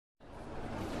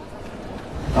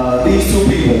These two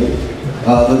people,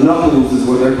 TheKnuckles is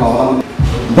what they're called.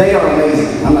 They are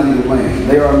amazing. I'm not even playing.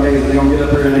 They are amazing. They're gonna get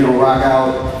up here and they're gonna rock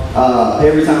out.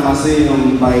 Every time I see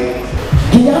them, like,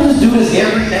 can y'all just do this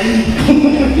every day? Can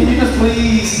you just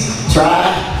please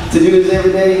try to do this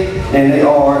every day? And they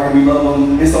are, and we love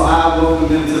them. And so I welcome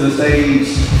them to the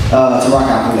stage to rock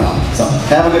out for y'all. So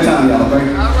have a good time, y'all,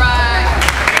 okay? All right.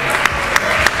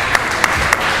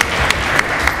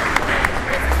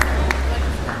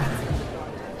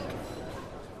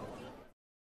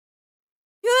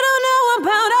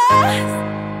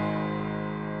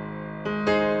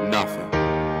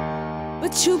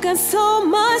 But you got so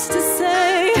much to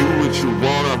say. Do what you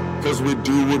wanna, cause we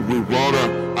do what we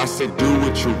wanna. I said do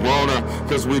what you wanna,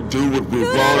 cause we do what we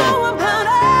wanna. You don't know about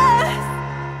us.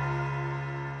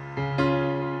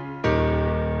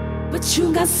 But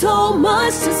you got so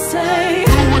much to say.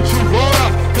 Do what you wanna,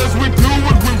 cause we do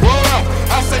what we wanna.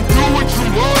 I said do what you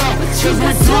wanna, cause we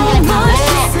do what we wanna.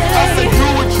 I said do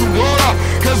what you wanna,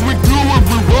 cause we do what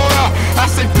we wanna. I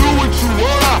said do what you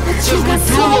wanna, cause we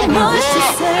do what we wanna.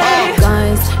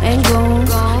 Guns and goons,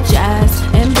 jazz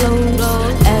and blues,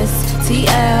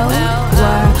 STL,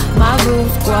 where my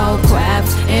roots grow,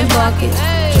 crabs and buckets,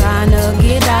 trying to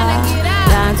get out,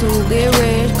 trying to get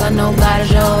rich, but nobody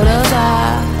showed us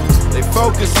how. They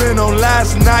focusing on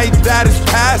last night, that is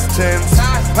past tense.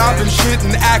 Popping shit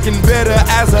and acting better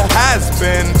as a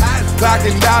has-been.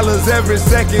 Clocking dollars every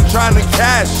second, trying to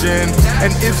cash in.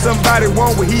 And if somebody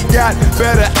want what he got,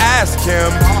 better ask him.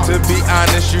 To be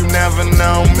honest, you never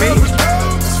know me.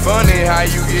 It's funny how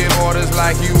you give orders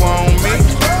like you own me.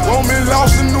 Want me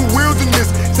lost in the wilderness,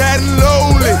 sad and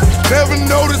lonely. Never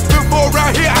noticed before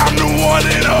right here, I'm the one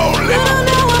and only. You don't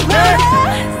know about us.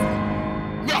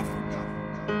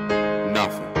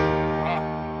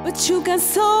 But you got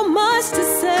so much to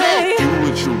say. Do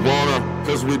what you wanna,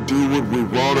 cause we do what we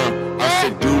wanna. I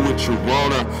said do what you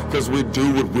wanna, cause we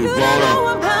do what we wanna. You don't know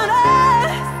about us.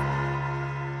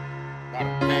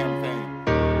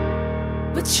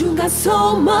 But you got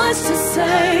so much to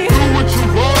say. Do what you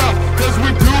wanna, cause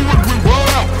we do what we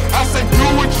wanna. I said do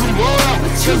what you wanna,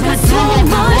 cause we do what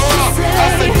we wanna. I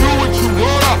said do what you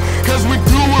wanna, cause we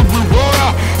do what we wanna.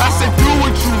 I said do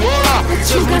what you wanna,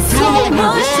 cause we do what we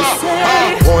wanna.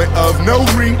 Point of no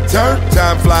return,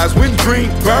 time flies when dream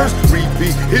burns.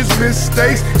 Repeat his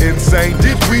mistakes, insane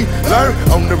did we learn.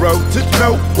 On the road to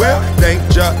nowhere,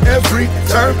 danger every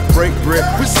turn. Break bread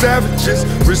with savages,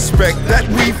 respect that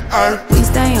we've earned. We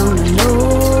stay on the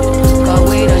news, cause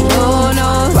we the new.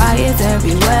 Riots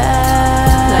everywhere,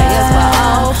 players for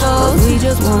all fools. We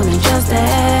just want injustice,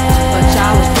 but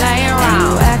y'all was playing around.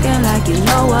 You acting like you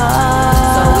know us,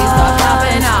 so we start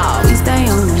popping off. We stay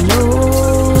on the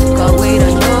news, cause we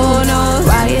the new.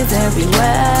 Riots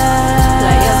everywhere,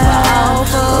 players for all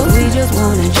fools. We just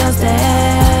want injustice,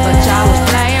 but y'all was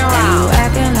playing around. You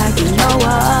acting like you know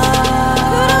us.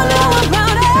 You don't know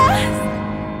about us.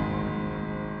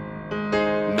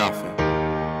 Nothing.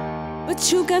 But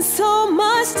you got so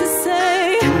much to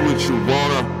say. Do what you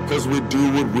wanna, cause we do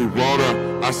what we wanna.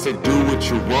 I said do what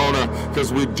you wanna,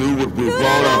 cause we do what we wanna. You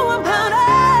don't know about us.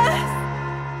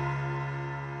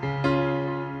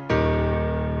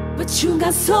 But you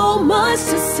got so much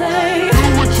to say. Do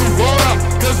what you wanna,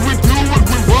 cause we do what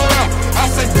we wanna. I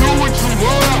said do what you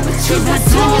wanna, cause we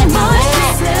do what we wanna.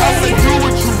 I said do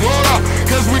what you wanna,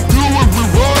 cause we do what we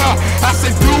wanna. I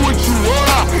said do what you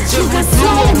wanna, cause we do